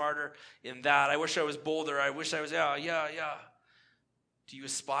was smarter in that. I wish I was bolder. I wish I was, yeah. Do you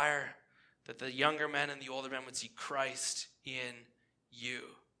aspire that the younger men and the older men would see Christ in you?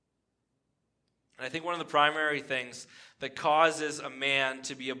 And I think one of the primary things that causes a man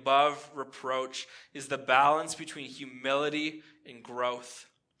to be above reproach is the balance between humility and growth.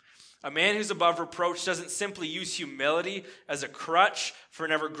 A man who's above reproach doesn't simply use humility as a crutch for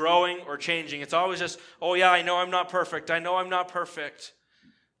never growing or changing. It's always just, oh yeah, I know I'm not perfect.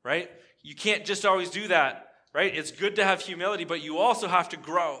 Right? You can't just always do that, right? It's good to have humility, but you also have to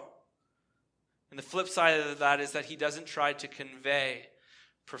grow. And the flip side of that is that he doesn't try to convey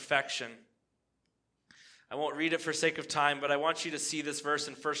perfection. I won't read it for sake of time, but I want you to see this verse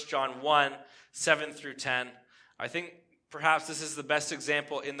in 1 John 1:7-10. I think perhaps this is the best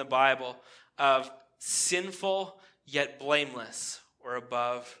example in the Bible of sinful yet blameless or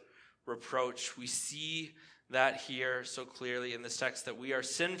above reproach. We see that here so clearly in this text that we are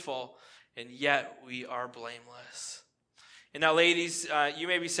sinful and yet we are blameless. And now, ladies, you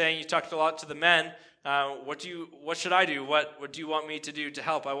may be saying, you talked a lot to the men. What should I do? What do you want me to do to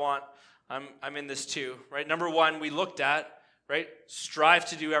help? I'm in this too, right? Number one, we looked at, right? Strive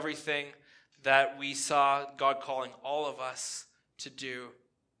to do everything that we saw God calling all of us to do.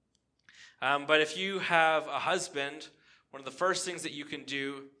 But if you have a husband, one of the first things that you can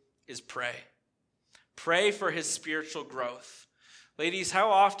do is pray. Pray for his spiritual growth. Ladies, how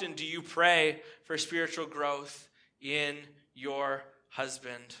often do you pray for spiritual growth in your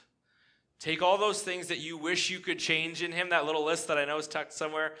husband? Take all those things that you wish you could change in him, that little list that I know is tucked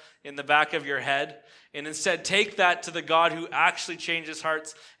somewhere in the back of your head, and instead take that to the God who actually changes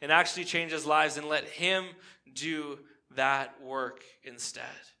hearts and actually changes lives, and let him do that work instead.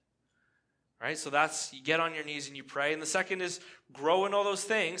 Right? So that's, you get on your knees and you pray. And the second is grow in all those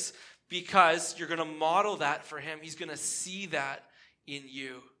things because you're going to model that for him. He's going to see that in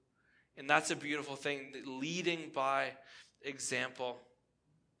you. And that's a beautiful thing, leading by example.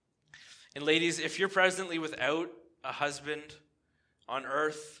 And ladies, if you're presently without a husband on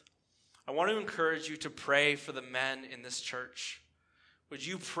earth, I want to encourage you to pray for the men in this church. Would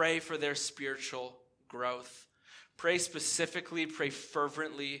you pray for their spiritual growth? Pray specifically, pray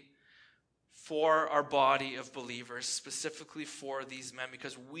fervently for our body of believers, specifically for these men,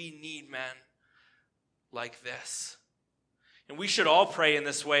 because we need men like this. And we should all pray in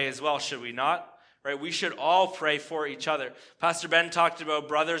this way as well, should we not? Right? We should all pray for each other. Pastor Ben talked about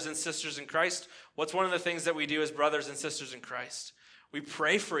brothers and sisters in Christ. What's one of the things that we do as brothers and sisters in Christ? We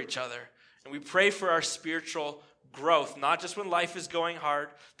pray for each other. And we pray for our spiritual growth, not just when life is going hard.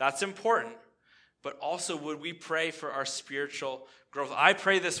 That's important. But also would we pray for our spiritual growth. I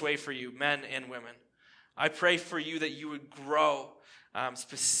pray this way for you, men and women. I pray for you that you would grow,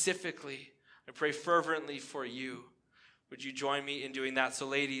 specifically, I pray fervently for you. Would you join me in doing that? So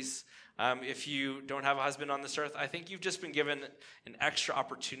ladies, if you don't have a husband on this earth, I think you've just been given an extra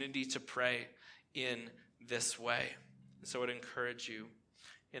opportunity to pray in this way. So I would encourage you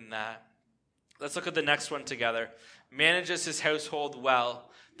in that. Let's look at the next one together. Manages his household well.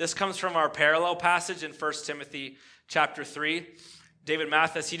 This comes from our parallel passage in 1 Timothy chapter 3. David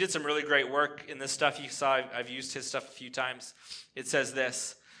Mathis, he did some really great work in this stuff. You saw I've used his stuff a few times. It says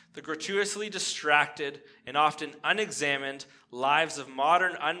this: the gratuitously distracted and often unexamined lives of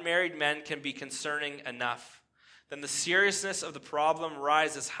modern unmarried men can be concerning enough. Then the seriousness of the problem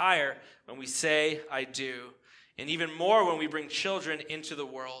rises higher when we say, I do, and even more when we bring children into the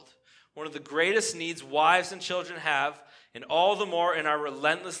world. One of the greatest needs wives and children have, and all the more in our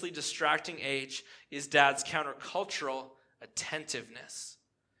relentlessly distracting age, is dad's countercultural attentiveness.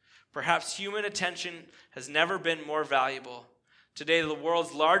 Perhaps human attention has never been more valuable. Today, the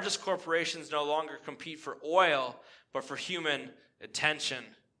world's largest corporations no longer compete for oil, but for human attention.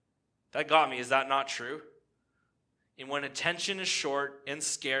 That got me. Is that not true? And when attention is short and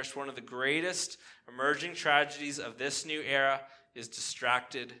scarce, one of the greatest emerging tragedies of this new era is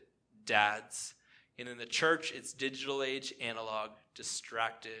distracted dads. And in the church, it's digital age analog,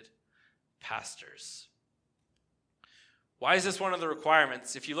 distracted pastors. Why is this one of the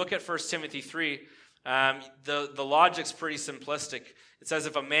requirements? If you look at 1 Timothy 3, the logic's pretty simplistic. It says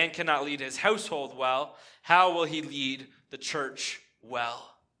if a man cannot lead his household well, how will he lead the church well?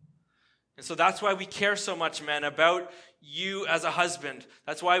 And so that's why we care so much, men, about you as a husband.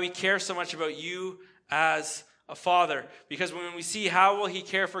 That's why we care so much about you as a father. Because when we see how will he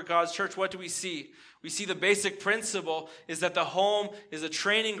care for God's church, what do we see? We see the basic principle is that the home is a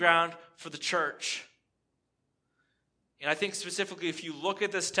training ground for the church. And I think specifically if you look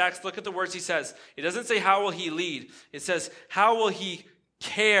at this text, look at the words he says. It doesn't say how will he lead. It says how will he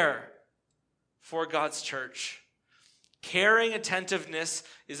care for God's church. Caring attentiveness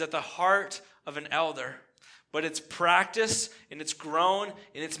is at the heart of an elder. But it's practiced and it's grown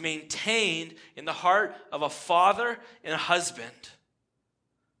and it's maintained in the heart of a father and a husband.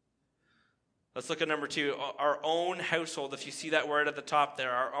 Let's look at number 2, our own household. If you see that word at the top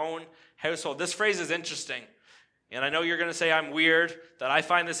there, our own household. This phrase is interesting. And I know you're going to say I'm weird, that I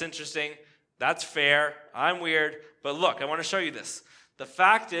find this interesting. That's fair. I'm weird. But look, I want to show you this. The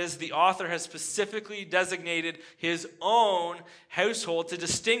fact is the author has specifically designated his own household to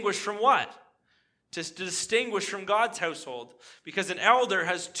distinguish from what? To distinguish from God's household. Because an elder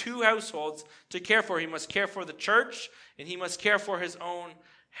has 2 households to care for. He must care for the church and he must care for his own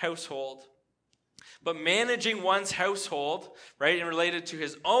household. But managing one's household, right, and related to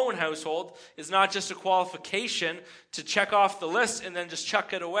his own household, is not just a qualification to check off the list and then just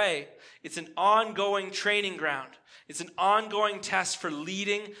chuck it away. It's an ongoing training ground. It's an ongoing test for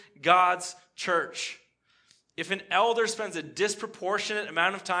leading God's church. If an elder spends a disproportionate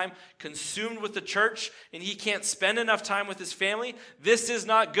amount of time consumed with the church and he can't spend enough time with his family, this is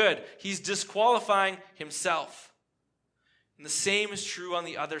not good. He's disqualifying himself. And the same is true on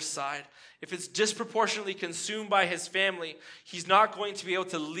the other side. If it's disproportionately consumed by his family, he's not going to be able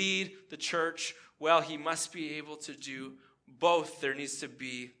to lead the church well. He must be able to do both. There needs to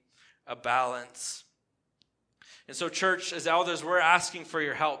be a balance. And so, church, as elders, we're asking for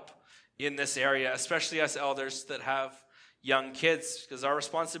your help in this area, especially us elders that have young kids, because our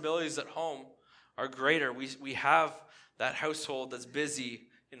responsibilities at home are greater. We have that household that's busy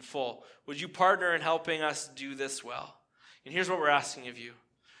and full. Would you partner in helping us do this well? And here's what we're asking of you.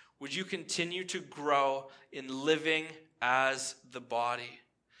 Would you continue to grow in living as the body?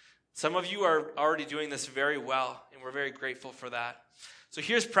 Some of you are already doing this very well, and we're very grateful for that. So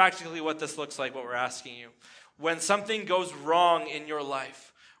here's practically what this looks like, what we're asking you. When something goes wrong in your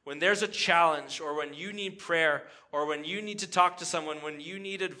life, when there's a challenge, or when you need prayer, or when you need to talk to someone, when you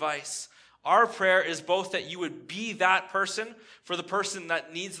need advice, our prayer is both that you would be that person for the person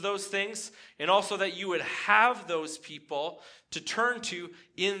that needs those things, and also that you would have those people to turn to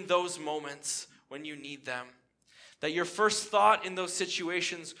in those moments when you need them. That your first thought in those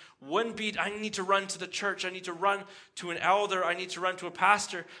situations wouldn't be, I need to run to the church, I need to run to an elder, I need to run to a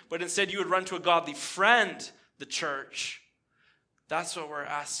pastor, but instead you would run to a godly friend, the church. That's what we're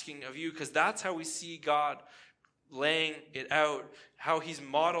asking of you, because that's how we see God laying it out, how he's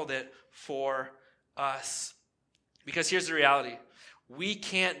modeled it for us. Because here's the reality. We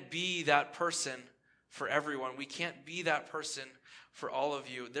can't be that person for everyone. We can't be that person for all of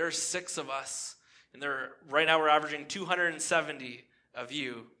you. There are 6 of us, and right now we're averaging 270 of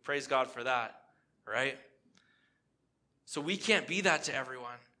you. Praise God for that, right? So we can't be that to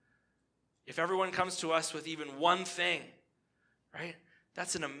everyone. If everyone comes to us with even one thing, right?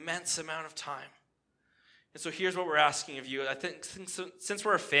 That's an immense amount of time. And so here's what we're asking of you. I think since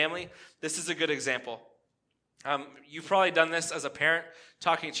we're a family, this is a good example. You've probably done this as a parent,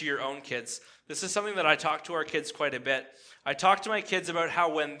 talking to your own kids. This is something that I talk to our kids quite a bit. I talk to my kids about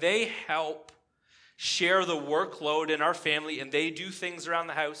how when they help share the workload in our family and they do things around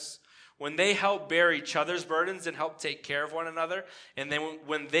the house, when they help bear each other's burdens and help take care of one another, and then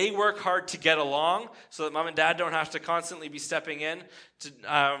when they work hard to get along so that mom and dad don't have to constantly be stepping in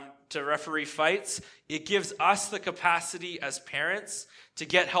to referee fights, it gives us the capacity as parents to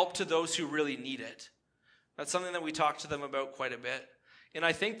get help to those who really need it. That's something that we talk to them about quite a bit. And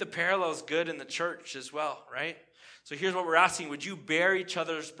I think the parallel is good in the church as well, right? So here's what we're asking. Would you bear each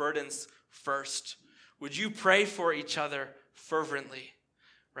other's burdens first? Would you pray for each other fervently,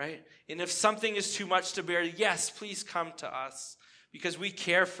 right? And if something is too much to bear, yes, please come to us because we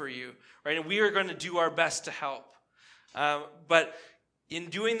care for you, right? And we are going to do our best to help. But in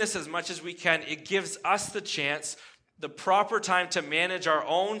doing this as much as we can, it gives us the chance, the proper time to manage our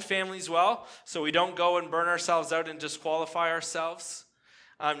own families well so we don't go and burn ourselves out and disqualify ourselves.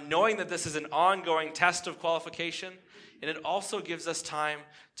 Knowing that this is an ongoing test of qualification, and it also gives us time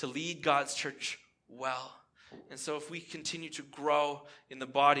to lead God's church well. And so if we continue to grow in the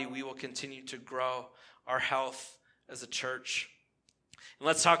body, we will continue to grow our health as a church. And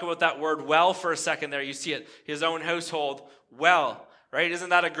let's talk about that word well for a second there. You see it, his own household, well, right? Isn't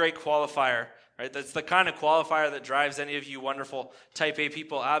that a great qualifier, right? That's the kind of qualifier that drives any of you wonderful type A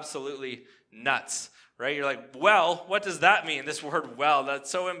people absolutely nuts, right? You're like, well, what does that mean? This word well, that's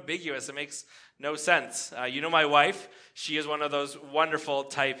so ambiguous. It makes no sense. You know my wife, she is one of those wonderful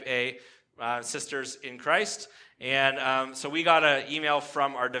type A sisters in Christ. And so we got an email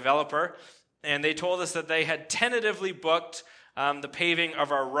from our developer, and they told us that they had tentatively booked the paving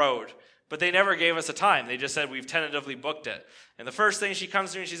of our road. But they never gave us a time. They just said, we've tentatively booked it. And the first thing she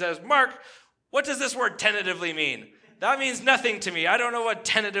comes to me and she says, Mark, what does this word tentatively mean? That means nothing to me. I don't know what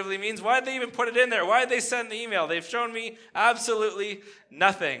tentatively means. Why did they even put it in there? Why did they send the email? They've shown me absolutely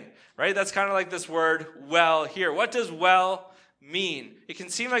nothing, right? That's kind of like this word, well, here. What does well mean? It can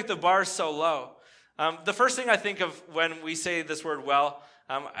seem like the bar is so low. The first thing I think of when we say this word well,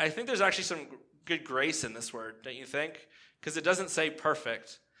 I think there's actually some good grace in this word, don't you think? Because it doesn't say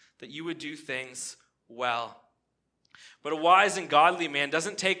perfect, that you would do things well. But a wise and godly man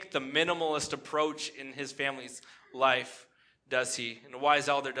doesn't take the minimalist approach in his family's life, does he? And a wise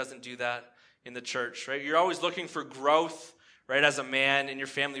elder doesn't do that in the church, right? You're always looking for growth, right, as a man in your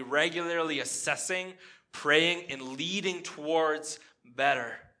family, regularly assessing, praying, and leading towards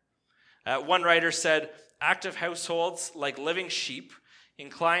better. One writer said, active households, like living sheep,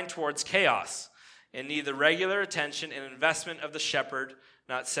 incline towards chaos and need the regular attention and investment of the shepherd,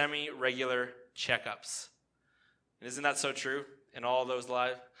 not semi-regular checkups. And isn't that so true in all those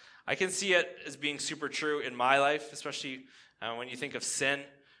lives? I can see it as being super true in my life, especially when you think of sin,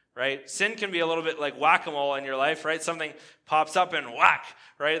 right? Sin can be a little bit like whack-a-mole in your life, right? Something pops up and whack,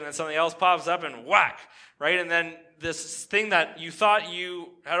 right? And then something else pops up and whack, right? And then this thing that you thought you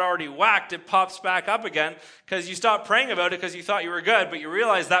had already whacked, it pops back up again because you stopped praying about it because you thought you were good, but you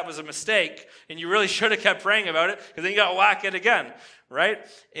realized that was a mistake and you really should have kept praying about it because then you got whack it again, right?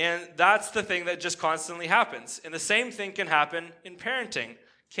 And that's the thing that just constantly happens. And the same thing can happen in parenting,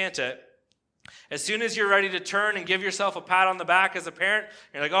 can't it? As soon as you're ready to turn and give yourself a pat on the back as a parent,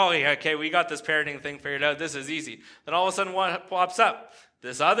 you're like, oh, yeah, okay, we got this parenting thing figured out. This is easy. Then all of a sudden, what pops up?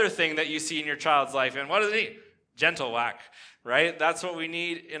 This other thing that you see in your child's life. And what does it need? Gentle whack, right? That's what we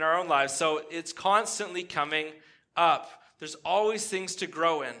need in our own lives. So it's constantly coming up. There's always things to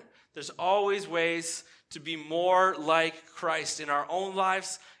grow in. There's always ways to be more like Christ in our own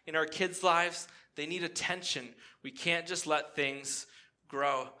lives, in our kids' lives. They need attention. We can't just let things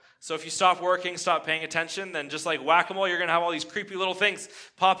grow. So if you stop working, stop paying attention, then just like whack-a-mole, you're going to have all these creepy little things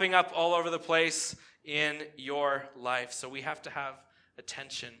popping up all over the place in your life. So we have to have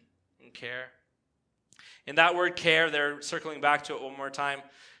attention and care. And that word care, they're circling back to it one more time.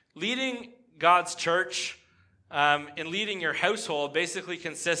 Leading God's church and leading your household basically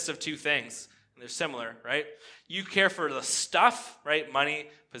consists of two things. They're similar, right? You care for the stuff, right? Money,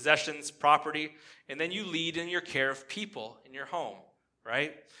 possessions, property. And then you lead in your care of people in your home,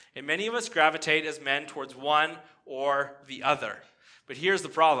 right? And many of us gravitate as men towards one or the other. But here's the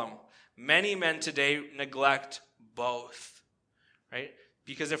problem. Many men today neglect both, right?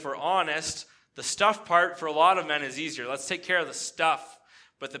 Because if we're honest, the stuff part for a lot of men is easier. Let's take care of the stuff,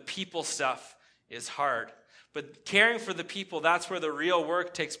 but the people stuff is hard. But caring for the people, that's where the real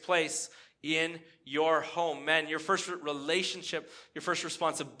work takes place in your home. Men, your first relationship, your first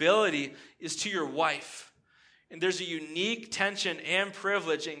responsibility is to your wife. And there's a unique tension and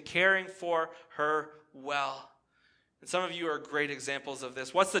privilege in caring for her well. And some of you are great examples of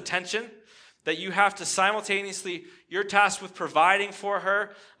this. What's the tension? That you have to simultaneously, you're tasked with providing for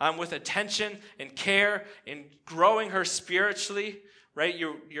her, with attention and care and growing her spiritually, right?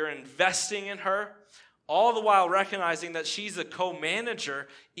 You're investing in her, all the while recognizing that she's a co-manager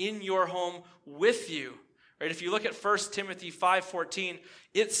in your home with you. Right? If you look at 1 Timothy 5:14,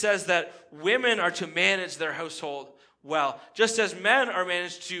 it says that women are to manage their household well, just as men are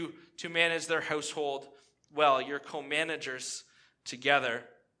managed to manage their household well. You're co-managers together.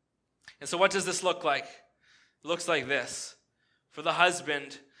 And so what does this look like? It looks like this. For the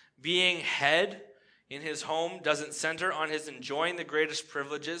husband, being head in his home doesn't center on his enjoying the greatest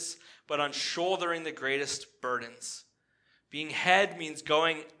privileges, but on shouldering the greatest burdens. Being head means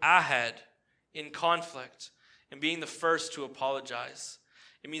going ahead in conflict and being the first to apologize.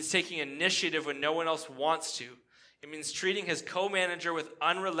 It means taking initiative when no one else wants to. It means treating his co-manager with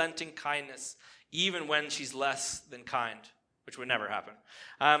unrelenting kindness, even when she's less than kind, which would never happen.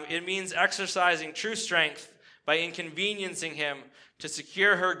 It means exercising true strength by inconveniencing him to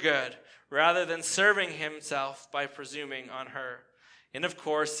secure her good, rather than serving himself by presuming on her. And of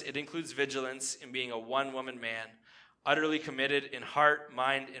course, it includes vigilance in being a one-woman man, utterly committed in heart,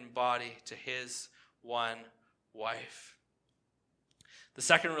 mind, and body to his one wife. The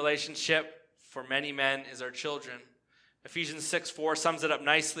second relationship for many men is our children. Ephesians 6:4 sums it up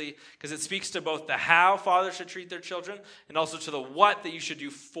nicely because it speaks to both the how fathers should treat their children and also to the what that you should do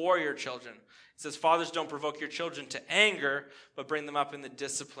for your children. It says, fathers, don't provoke your children to anger, but bring them up in the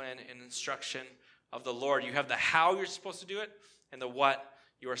discipline and instruction of the Lord. You have the how you're supposed to do it and the what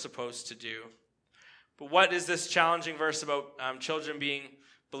you are supposed to do. But what is this challenging verse about children being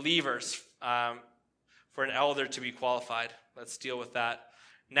believers for an elder to be qualified? Let's deal with that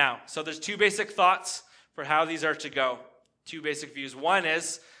now. So there's two basic thoughts for how these are to go. Two basic views. One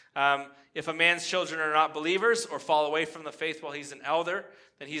is if a man's children are not believers or fall away from the faith while he's an elder,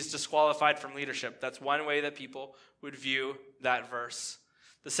 then he's disqualified from leadership. That's one way that people would view that verse.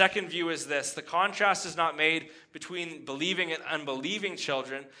 The second view is this. The contrast is not made between believing and unbelieving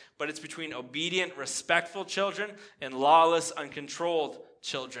children, but it's between obedient, respectful children and lawless, uncontrolled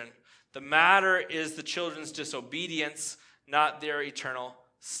children. The matter is the children's disobedience, not their eternal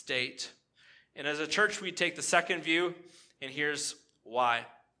state. And as a church, we take the second view, and here's why.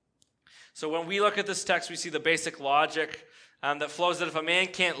 So when we look at this text, we see the basic logic that flows that if a man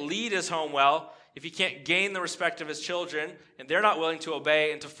can't lead his home well, if he can't gain the respect of his children, and they're not willing to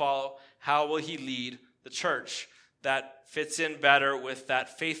obey and to follow, how will he lead the church? That fits in better with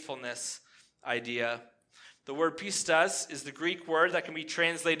that faithfulness idea. The word pistos is the Greek word that can be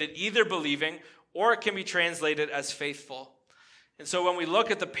translated either believing or it can be translated as faithful. And so when we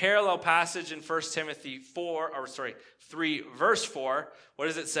look at the parallel passage in 1 Timothy 3, verse 4, what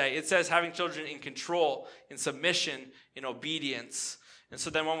does it say? It says having children in control, in submission, in obedience. And so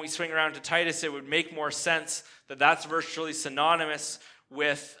then when we swing around to Titus, it would make more sense that that's virtually synonymous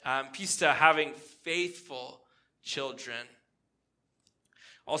with pista, having faithful children.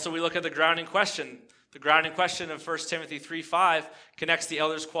 Also, we look at the grounding question. The grounding question of 1 Timothy 3:5 connects the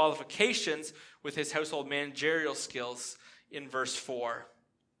elder's qualifications with his household managerial skills in verse 4.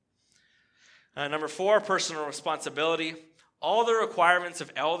 Number 4, personal responsibility. All the requirements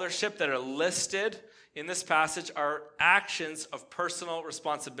of eldership that are listed in this passage are actions of personal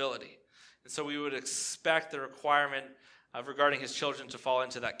responsibility. And so we would expect the requirement regarding his children to fall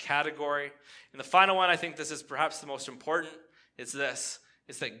into that category. And the final one, I think this is perhaps the most important, is this.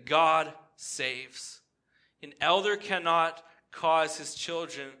 It's that God saves. An elder cannot cause his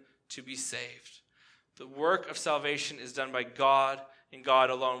children to be saved. The work of salvation is done by God and God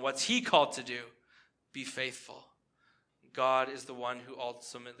alone. What's he called to do? Be faithful. God is the one who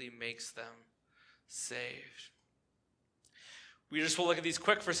ultimately makes them saved. We just will look at these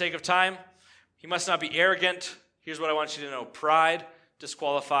quick for sake of time. He must not be arrogant. Here's what I want you to know. Pride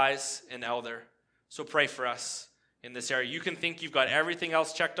disqualifies an elder. So pray for us in this area. You can think you've got everything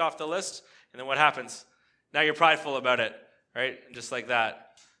else checked off the list, and then what happens? Now you're prideful about it, right? And just like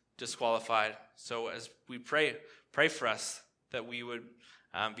that, disqualified. So as we pray for us that we would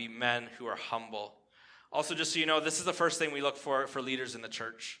be men who are humble. Also, just so you know, this is the first thing we look for leaders in the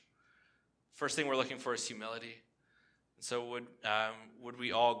church. First thing we're looking for is humility. So would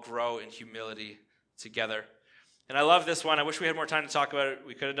we all grow in humility together? And I love this one. I wish we had more time to talk about it.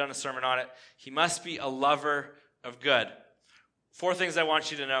 We could have done a sermon on it. He must be a lover of good. 4 things I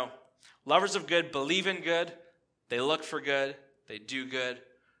want you to know. Lovers of good believe in good. They look for good. They do good.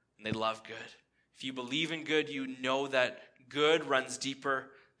 And they love good. If you believe in good, you know that good runs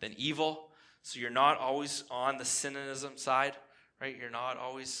deeper than evil. So you're not always on the cynicism side, right? You're not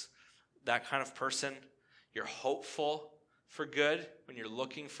always that kind of person. You're hopeful for good when you're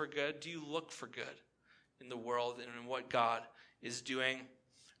looking for good. Do you look for good in the world and in what God is doing?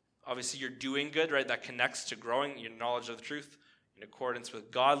 Obviously, you're doing good, right? That connects to growing your knowledge of the truth in accordance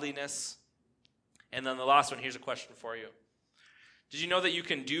with godliness. And then the last one, here's a question for you. Did you know that you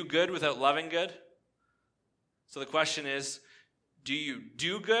can do good without loving good? So the question is, do you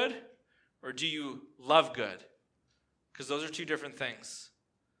do good or do you love good? Because those are two different things.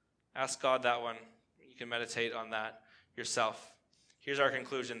 Ask God that one. You can meditate on that yourself. Here's our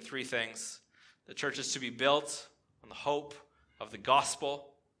conclusion, 3 things. The church is to be built on the hope of the gospel.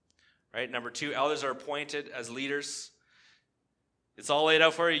 Right? Number 2, elders are appointed as leaders. It's all laid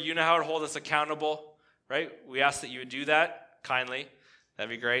out for you. You know how to hold us accountable, right? We ask that you would do that kindly. That'd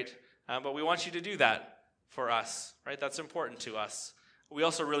be great. But we want you to do that for us, right? That's important to us. We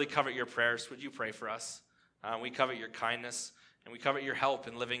also really covet your prayers. Would you pray for us? We covet your kindness, and we covet your help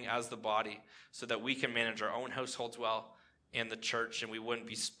in living as the body so that we can manage our own households well in the church, and we wouldn't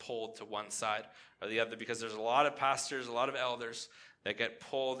be pulled to one side or the other, because there's a lot of pastors, a lot of elders that get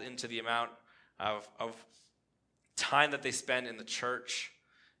pulled into the amount of time that they spend in the church,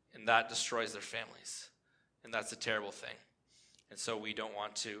 and that destroys their families. And that's a terrible thing. And so we don't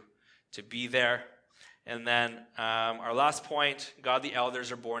want to be there. And then our last point, godly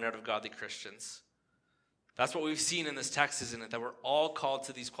elders are born out of godly Christians. That's what we've seen in this text, isn't it? That we're all called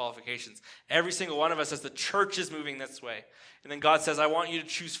to these qualifications. Every single one of us, as the church is moving this way. And then God says, I want you to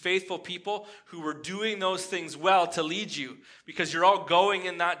choose faithful people who are doing those things well to lead you, because you're all going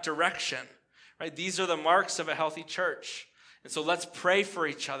in that direction. Right? These are the marks of a healthy church. And so let's pray for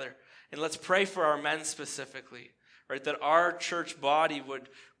each other. And let's pray for our men specifically. Right? That our church body would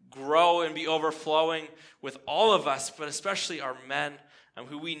grow and be overflowing with all of us, but especially our men,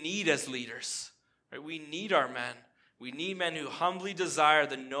 who we need as leaders. Right? We need our men. We need men who humbly desire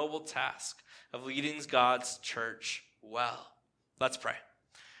the noble task of leading God's church well. Let's pray.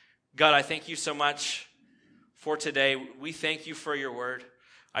 God, I thank you so much for today. We thank you for your word.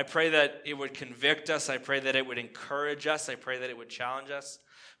 I pray that it would convict us. I pray that it would encourage us. I pray that it would challenge us.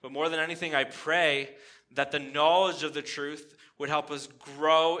 But more than anything, I pray that the knowledge of the truth would help us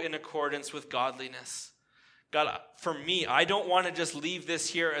grow in accordance with godliness. God, for me, I don't want to just leave this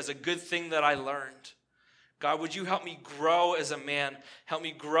here as a good thing that I learned. God, would you help me grow as a man? Help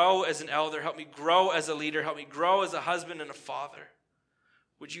me grow as an elder. Help me grow as a leader. Help me grow as a husband and a father.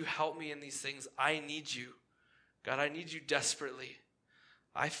 Would you help me in these things? I need you. God, I need you desperately.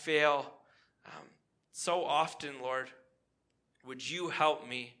 I fail so often, Lord. Would you help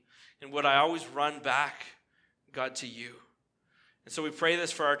me? And would I always run back, God, to you? And so we pray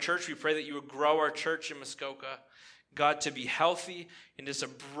this for our church. We pray that you would grow our church in Muskoka, God, to be healthy and just a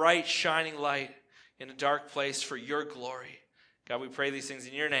bright, shining light in a dark place for your glory. God, we pray these things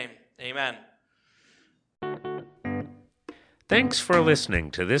in your name. Amen. Thanks for listening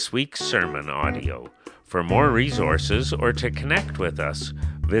to this week's sermon audio. For more resources or to connect with us,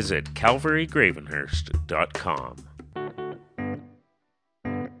 visit calvarygravenhurst.com.